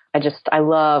topic. I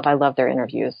love their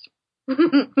interviews.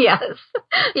 Yes.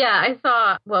 Yeah. I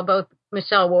saw, both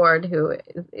Michelle Ward, who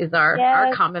is our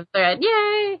common thread.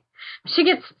 Yay. She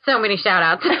gets so many shout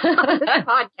outs on this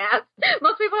podcast.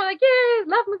 Most people are like,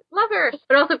 yay, love her.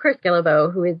 But also Chris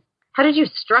Guillebeau, who is, how did you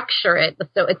structure it?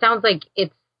 So it sounds like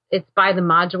it's by the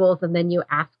modules and then you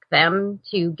ask them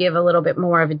to give a little bit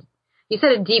more of you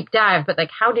said a deep dive, but like,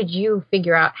 how did you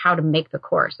figure out how to make the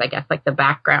course? I guess like the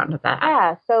background of that.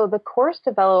 Yeah. So the course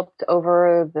developed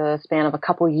over the span of a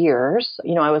couple years.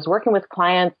 I was working with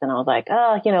clients and I was like,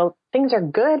 things are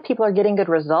good. People are getting good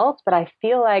results, but I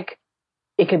feel like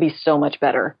it could be so much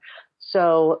better.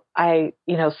 So I,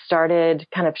 started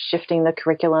kind of shifting the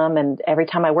curriculum, and every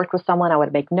time I worked with someone, I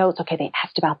would make notes. Okay, they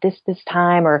asked about this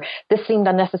time, or this seemed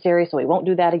unnecessary, so we won't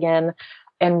do that again.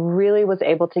 And really was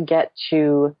able to get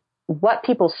to what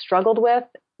people struggled with,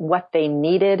 what they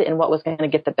needed, and what was going to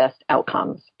get the best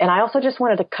outcomes. And I also just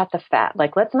wanted to cut the fat.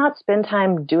 Like, let's not spend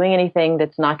time doing anything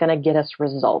that's not going to get us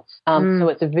results. So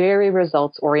it's very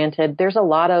results oriented. There's a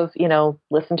lot of,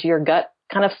 listen to your gut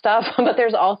kind of stuff, but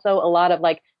there's also a lot of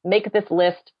like, make this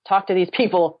list, talk to these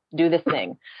people, do this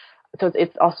thing. So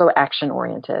it's also action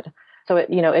oriented. So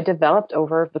it developed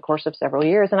over the course of several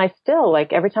years. And I still,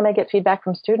 like, every time I get feedback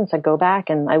from students, I go back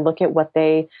and I look at what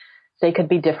they say could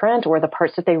be different or the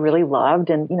parts that they really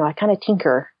loved. And, I kind of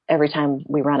tinker every time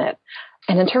we run it.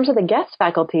 And in terms of the guest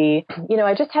faculty,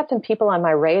 I just had some people on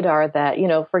my radar that,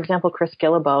 for example, Chris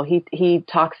Guillebeau, he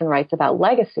talks and writes about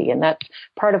legacy. And that's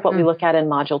part of what we look at in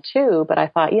Module 2. But I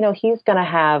thought, he's going to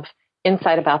have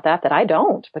insight about that I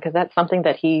don't, because that's something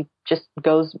that he just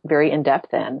goes very in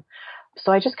depth in.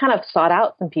 So I just kind of sought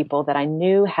out some people that I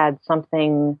knew had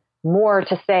something more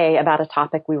to say about a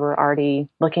topic we were already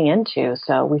looking into.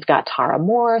 So we've got Tara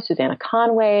Moore, Susanna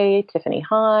Conway, Tiffany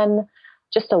Hahn,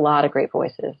 just a lot of great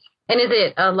voices. And is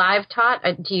it a live taught?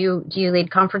 Do you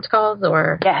lead conference calls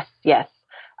or? Yes.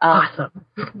 Awesome.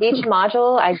 Each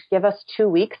module, I give us 2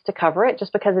 weeks to cover it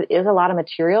just because it is a lot of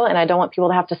material and I don't want people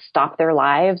to have to stop their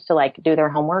lives to like do their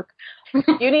homework.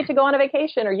 You need to go on a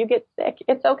vacation or you get sick.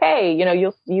 It's okay.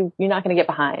 You're not going to get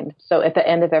behind. So at the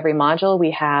end of every module,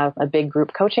 we have a big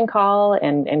group coaching call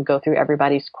and go through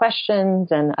everybody's questions.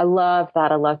 And I love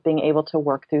that. I love being able to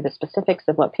work through the specifics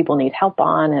of what people need help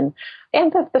on.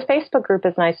 And the Facebook group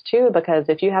is nice too, because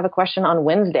if you have a question on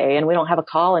Wednesday and we don't have a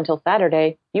call until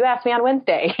Saturday, you ask me on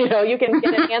Wednesday, you can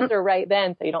get an answer right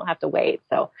then. So you don't have to wait.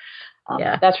 So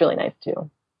that's really nice too.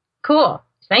 Cool.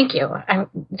 Thank you. I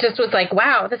just was like,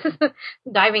 wow, this is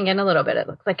diving in a little bit. It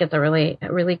looks like it's a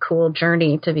really cool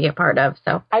journey to be a part of.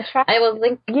 So I will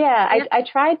link. Yeah, I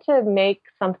tried to make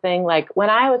something like when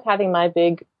I was having my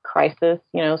big crisis,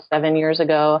 7 years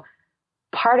ago,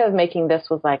 part of making this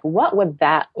was like, what would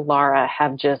that Laura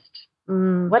have just,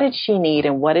 what did she need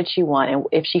and what did she want? And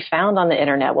if she found on the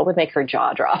internet, what would make her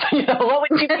jaw drop? What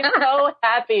would she be so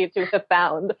happy to have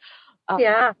found?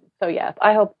 So yes,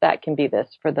 I hope that can be this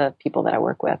for the people that I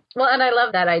work with. Well, and I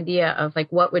love that idea of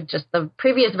like, what would just the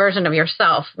previous version of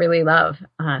yourself really love?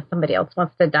 Somebody else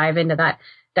wants to dive into that.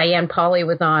 Diane Pauly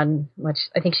was on, which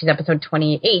I think she's episode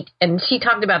 28. And she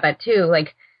talked about that too.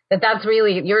 Like that's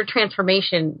really your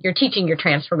transformation. You're teaching your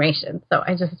transformation. So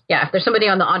if there's somebody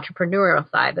on the entrepreneurial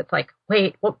side that's like,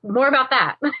 wait, more about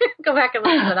that. Go back and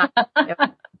listen to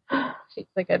that. She's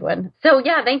a good one. So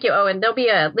thank you. Oh, and there'll be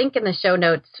a link in the show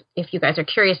notes if you guys are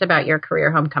curious about Your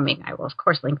Career Homecoming. I will, of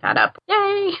course, link that up.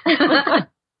 Yay!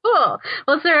 Cool.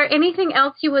 Well, is there anything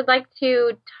else you would like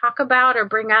to talk about or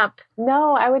bring up?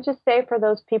 No, I would just say for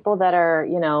those people that are,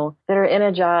 that are in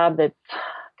a job that's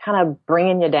kind of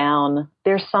bringing you down,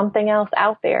 there's something else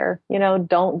out there.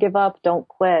 Don't give up. Don't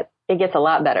quit. It gets a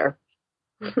lot better.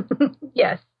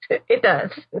 Yes. It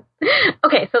does.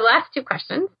 Okay, so last 2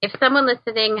 questions. If someone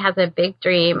listening has a big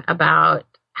dream about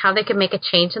how they can make a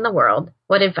change in the world,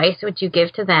 what advice would you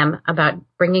give to them about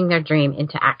bringing their dream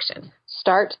into action?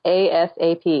 Start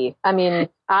ASAP. I mean,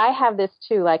 I have this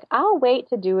too. Like, I'll wait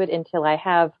to do it until I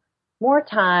have more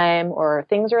time or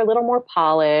things are a little more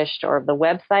polished or the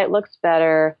website looks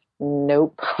better.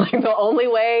 Nope. Like the only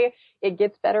way it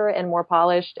gets better and more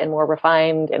polished and more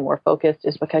refined and more focused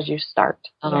is because you start.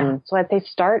 So I'd say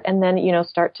start and then,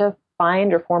 start to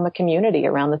find or form a community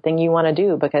around the thing you want to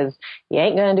do because you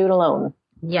ain't going to do it alone.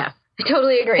 Yes, I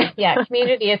totally agree. Yeah,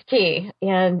 community is key.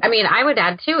 And I mean, I would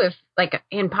add too, if like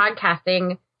in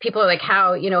podcasting, people are like,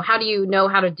 how do you know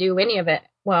how to do any of it?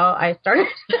 Well, I started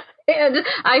and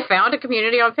I found a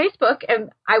community on Facebook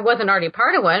and I wasn't already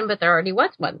part of one, but there already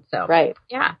was one. So right.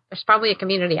 Yeah, there's probably a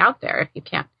community out there if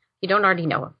you don't already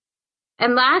know them.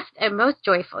 And last and most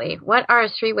joyfully, what are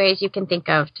 3 ways you can think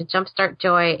of to jumpstart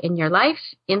joy in your life,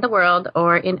 in the world,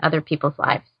 or in other people's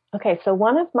lives? Okay, so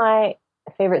one of my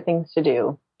favorite things to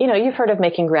do, you've heard of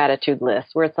making gratitude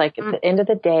lists where it's like at the end of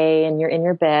the day and you're in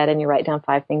your bed and you write down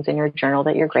 5 things in your journal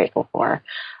that you're grateful for.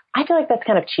 I feel like that's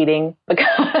kind of cheating because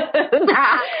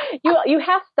you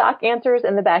have stock answers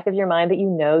in the back of your mind that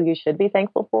you should be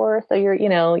thankful for. So you're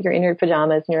in your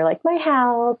pajamas and you're like, my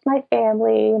house, my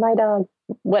family, my dog,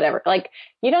 whatever. Like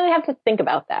you don't have to think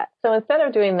about that. So instead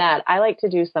of doing that, I like to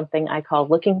do something I call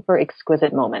looking for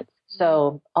exquisite moments.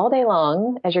 So all day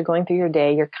long, as you're going through your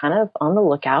day, you're kind of on the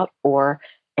lookout for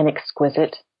an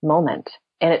exquisite moment.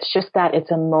 And it's just that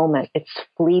it's a moment. It's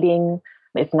fleeting.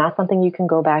 It's not something you can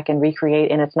go back and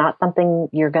recreate, and it's not something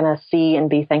you're going to see and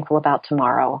be thankful about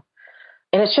tomorrow.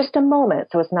 And it's just a moment.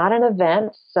 So it's not an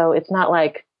event. So it's not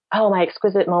like, oh, my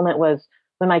exquisite moment was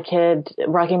when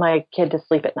rocking my kid to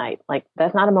sleep at night. Like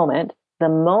that's not a moment. The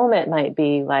moment might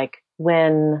be like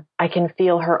when I can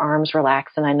feel her arms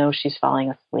relax and I know she's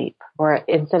falling asleep. Or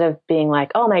instead of being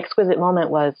like, oh, my exquisite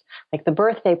moment was like the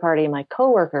birthday party my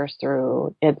coworkers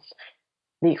threw. It's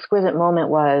the exquisite moment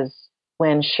was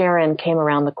when Sharon came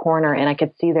around the corner and I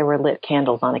could see there were lit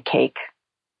candles on a cake.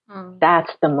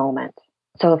 That's the moment.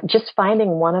 So just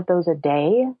finding one of those a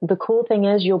day, the cool thing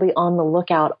is you'll be on the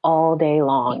lookout all day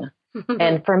long.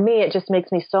 And for me, it just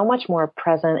makes me so much more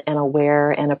present and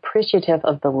aware and appreciative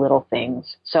of the little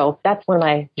things. So that's one of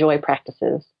my joy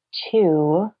practices.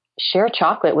 2, share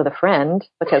chocolate with a friend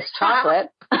because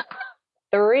chocolate.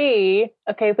 3,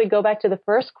 okay, if we go back to the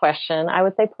first question, I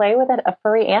would say play with a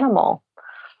furry animal.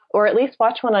 Or at least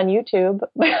watch one on YouTube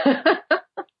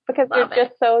because they're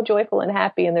just so joyful and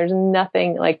happy. And there's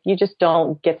nothing like you just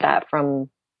don't get that from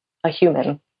a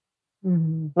human.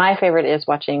 Mm-hmm. My favorite is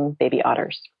watching baby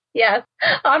otters. Yes.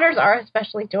 Otters are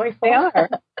especially joyful. They are.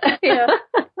 Yeah,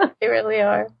 they really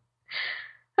are.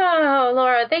 Oh,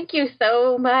 Laura, thank you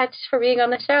so much for being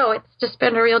on the show. It's just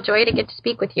been a real joy to get to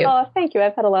speak with you. Oh, thank you.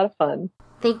 I've had a lot of fun.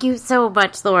 Thank you so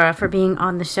much, Laura, for being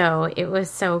on the show. It was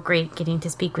so great getting to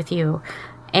speak with you.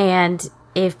 And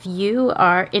if you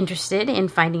are interested in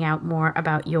finding out more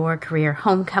about your career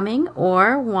homecoming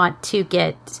or want to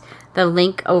get the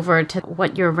link over to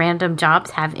what your random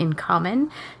jobs have in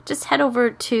common, just head over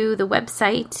to the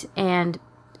website and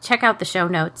check out the show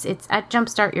notes. It's at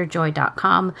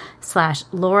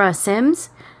jumpstartyourjoy.com/Laura Sims.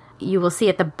 You will see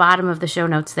at the bottom of the show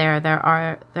notes there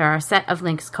are a set of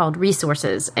links called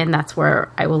resources, and that's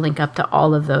where I will link up to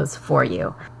all of those for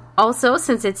you. Also,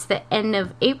 since it's the end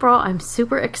of April, I'm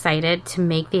super excited to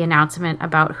make the announcement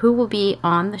about who will be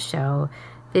on the show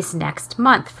this next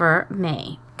month for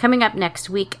May. Coming up next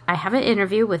week, I have an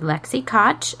interview with Lexi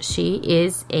Koch. She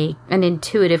is an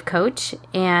intuitive coach,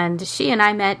 and she and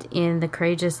I met in the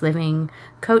Courageous Living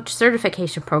Coach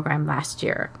Certification Program last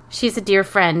year. She's a dear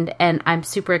friend, and I'm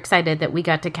super excited that we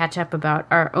got to catch up about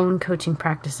our own coaching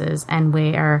practices and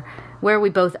where we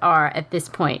both are at this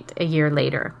point a year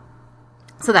later.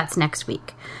 So that's next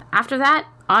week. After that,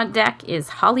 on deck is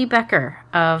Holly Becker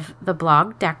of the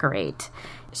blog Decorate.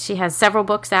 She has several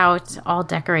books out, all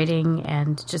decorating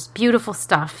and just beautiful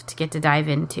stuff to get to dive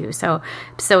into. So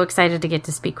I'm so excited to get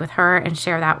to speak with her and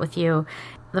share that with you.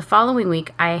 The following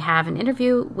week, I have an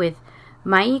interview with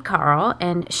Mai Carl,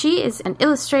 and she is an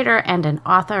illustrator and an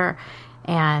author.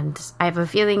 And I have a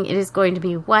feeling it is going to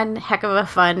be one heck of a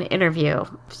fun interview.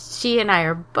 She and I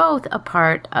are both a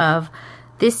part of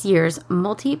this year's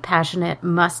Multi-Passionate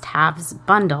Must-Haves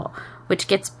bundle, which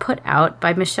gets put out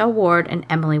by Michelle Ward and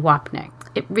Emily Wapnick.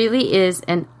 It really is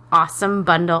an awesome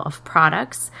bundle of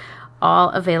products, all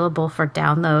available for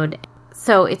download.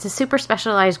 So it's a super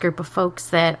specialized group of folks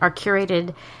that are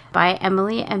curated by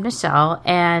Emily and Michelle.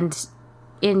 And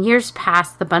in years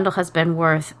past, the bundle has been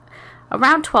worth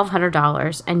around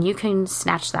 $1,200, and you can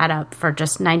snatch that up for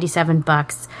just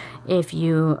 $97 if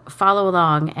you follow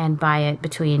along and buy it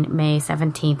between May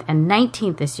 17th and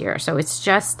 19th this year. So it's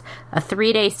just a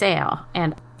 3-day sale,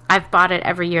 and I've bought it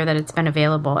every year that it's been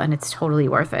available, and it's totally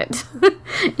worth it.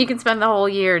 You can spend the whole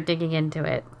year digging into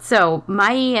it. So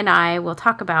Mai and I will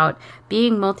talk about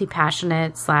being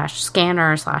multi-passionate /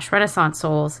 scanner / Renaissance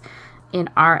souls in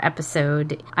our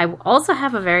episode. I also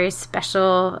have a very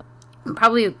special,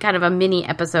 probably kind of a mini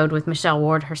episode with Michelle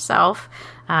Ward herself.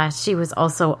 She was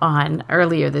also on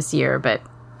earlier this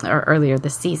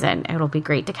season. It'll be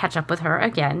great to catch up with her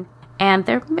again. And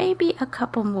there may be a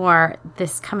couple more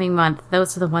this coming month.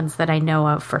 Those are the ones that I know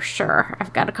of for sure.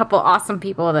 I've got a couple awesome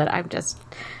people that I'm just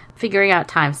figuring out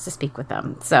times to speak with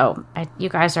them. So you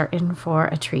guys are in for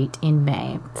a treat in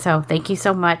May. So thank you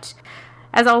so much,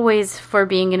 as always, for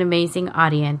being an amazing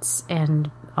audience, and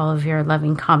all of your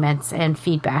loving comments and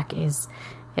feedback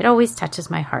it always touches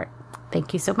my heart.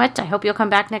 Thank you so much. I hope you'll come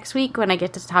back next week when I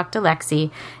get to talk to Lexi.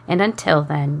 And until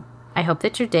then, I hope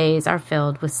that your days are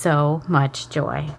filled with so much joy.